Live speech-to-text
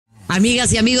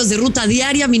Amigas y amigos de Ruta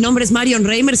Diaria, mi nombre es Marion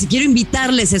Reimers y quiero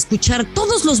invitarles a escuchar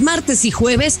todos los martes y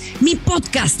jueves mi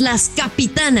podcast Las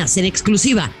Capitanas en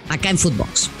exclusiva acá en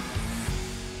Footbox.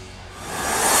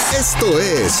 Esto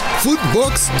es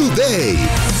Footbox Today.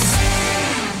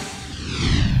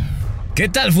 ¿Qué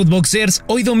tal, Footboxers?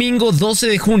 Hoy domingo 12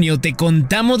 de junio te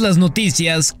contamos las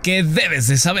noticias que debes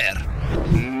de saber.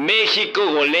 México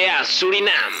golea a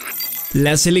Surinam.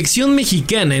 La selección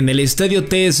mexicana en el estadio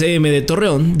TSM de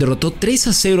Torreón derrotó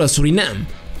 3-0 a Surinam,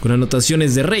 con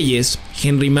anotaciones de Reyes,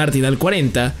 Henry Martin al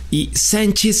 40 y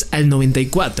Sánchez al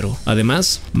 94.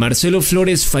 Además, Marcelo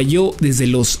Flores falló desde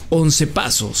los 11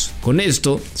 pasos. Con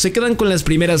esto, se quedan con las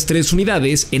primeras 3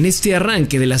 unidades en este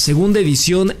arranque de la segunda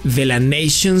edición de la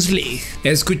Nations League.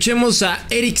 Escuchemos a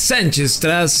Eric Sánchez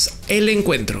tras el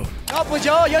encuentro. No, pues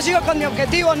yo sigo con mi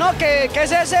objetivo, ¿no? Que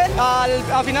es ese.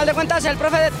 A final de cuentas, el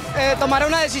profe tomará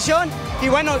una decisión. Y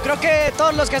bueno, creo que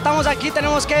todos los que estamos aquí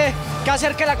tenemos que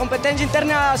hacer que la competencia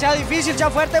interna sea difícil, sea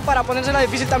fuerte, para ponérsela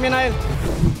difícil también a él.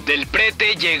 Del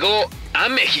Prete llegó a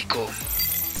México.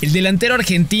 El delantero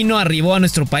argentino arribó a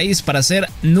nuestro país para ser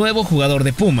nuevo jugador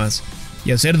de Pumas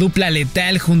y hacer dupla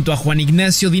letal junto a Juan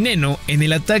Ignacio Dineno en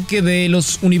el ataque de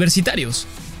los universitarios.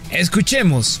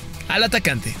 Escuchemos al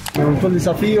atacante. Me gustó el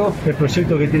desafío, el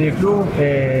proyecto que tiene el club,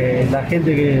 la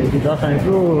gente que trabaja en el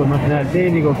club, más que nada el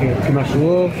técnico que me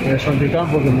ayudó, el de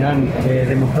campo que me han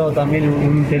demostrado también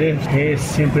un interés que es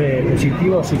siempre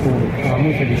positivo, así que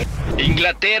muy feliz.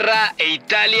 Inglaterra e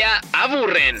Italia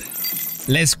aburren.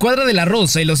 La escuadra de la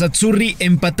Rosa y los Azzurri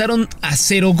empataron a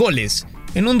 0 goles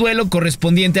en un duelo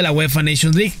correspondiente a la UEFA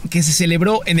Nations League que se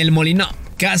celebró en el Molineux,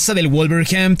 casa del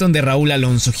Wolverhampton de Raúl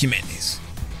Alonso Jiménez.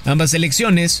 Ambas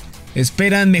selecciones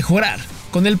esperan mejorar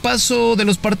con el paso de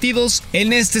los partidos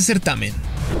en este certamen.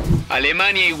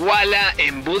 Alemania iguala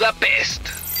en Budapest.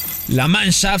 La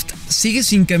Mannschaft sigue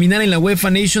sin caminar en la UEFA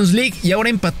Nations League y ahora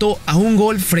empató a 1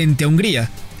 gol frente a Hungría.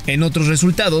 En otros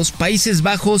resultados, Países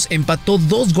Bajos empató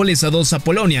 2-2 a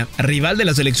Polonia, rival de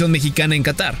la selección mexicana en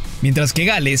Qatar, mientras que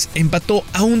Gales empató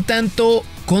a 1 tanto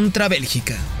contra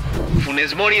Bélgica.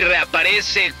 Funes Mori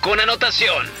reaparece con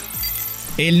anotación.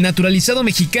 El naturalizado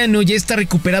mexicano ya está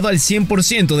recuperado al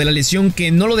 100% de la lesión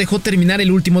que no lo dejó terminar el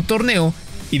último torneo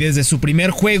y desde su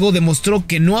primer juego demostró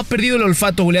que no ha perdido el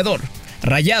olfato goleador.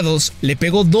 Rayados le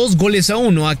pegó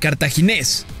 2-1 a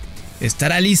Cartaginés.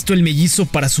 ¿Estará listo el mellizo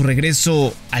para su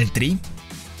regreso al Tri?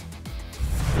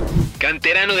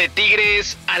 Canterano de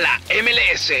Tigres a la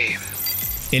MLS.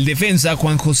 El defensa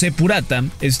Juan José Purata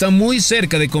está muy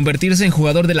cerca de convertirse en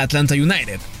jugador del Atlanta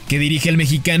United, que dirige el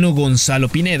mexicano Gonzalo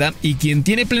Pineda y quien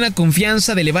tiene plena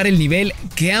confianza de elevar el nivel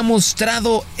que ha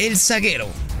mostrado el zaguero.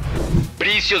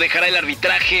 Brizio dejará el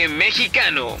arbitraje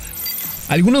mexicano.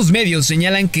 Algunos medios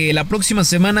señalan que la próxima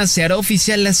semana se hará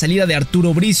oficial la salida de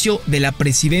Arturo Brizio de la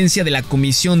presidencia de la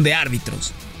Comisión de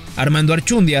Árbitros. Armando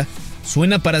Archundia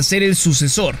suena para ser el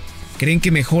sucesor. ¿Creen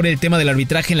que mejore el tema del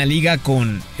arbitraje en la liga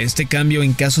con este cambio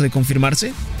en caso de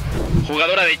confirmarse?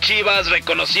 Jugadora de Chivas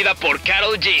reconocida por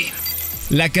Karol G.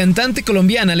 La cantante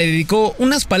colombiana le dedicó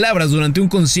unas palabras durante un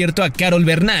concierto a Carol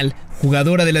Bernal,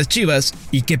 jugadora de las Chivas,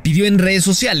 y que pidió en redes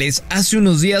sociales hace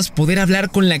unos días poder hablar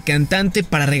con la cantante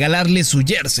para regalarle su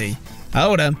jersey.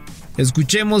 Ahora,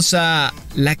 escuchemos a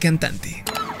la cantante.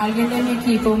 Alguien de mi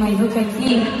equipo me dijo que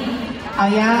aquí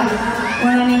había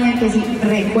una niña que, si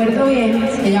recuerdo bien,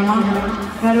 se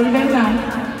llama Carol Bernal.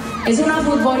 Es una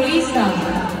futbolista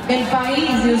del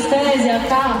país, de ustedes, de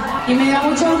acá. Y me da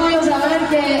mucho orgullo saber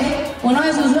que uno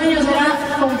de sus sueños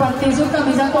era compartir su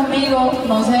camisa conmigo.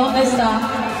 No sé dónde está,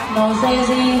 no sé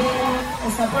si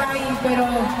está por ahí, pero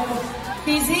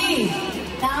sí,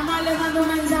 nada más le mando un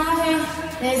mensaje,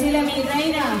 decirle: mi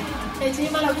reina, qué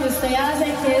chimba lo que usted hace,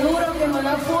 qué duro que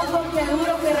juega fútbol, qué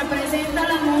duro que representa a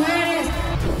las mujeres.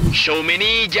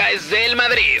 Tchouaméni ya es del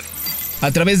Madrid. A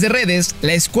través de redes,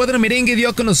 la escuadra merengue dio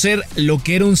a conocer lo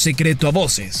que era un secreto a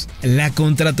voces: la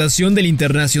contratación del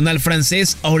internacional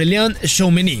francés Aurélien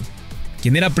Tchouaméni,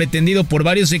 quien era pretendido por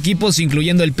varios equipos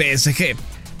incluyendo el PSG.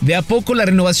 De a poco la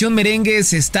renovación merengue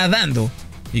se está dando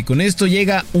y con esto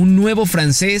llega un nuevo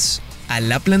francés a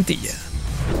la plantilla.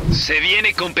 Se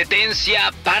viene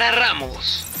competencia para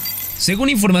Ramos. Según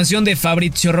información de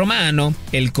Fabrizio Romano,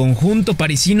 el conjunto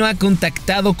parisino ha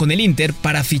contactado con el Inter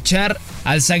para fichar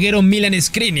al zaguero Milan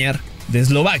Skriniar de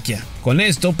Eslovaquia. Con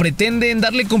esto pretenden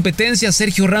darle competencia a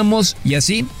Sergio Ramos y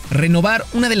así renovar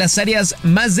una de las áreas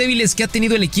más débiles que ha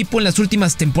tenido el equipo en las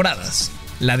últimas temporadas: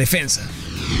 la defensa.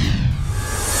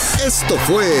 Esto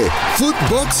fue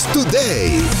Footbox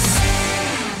Today.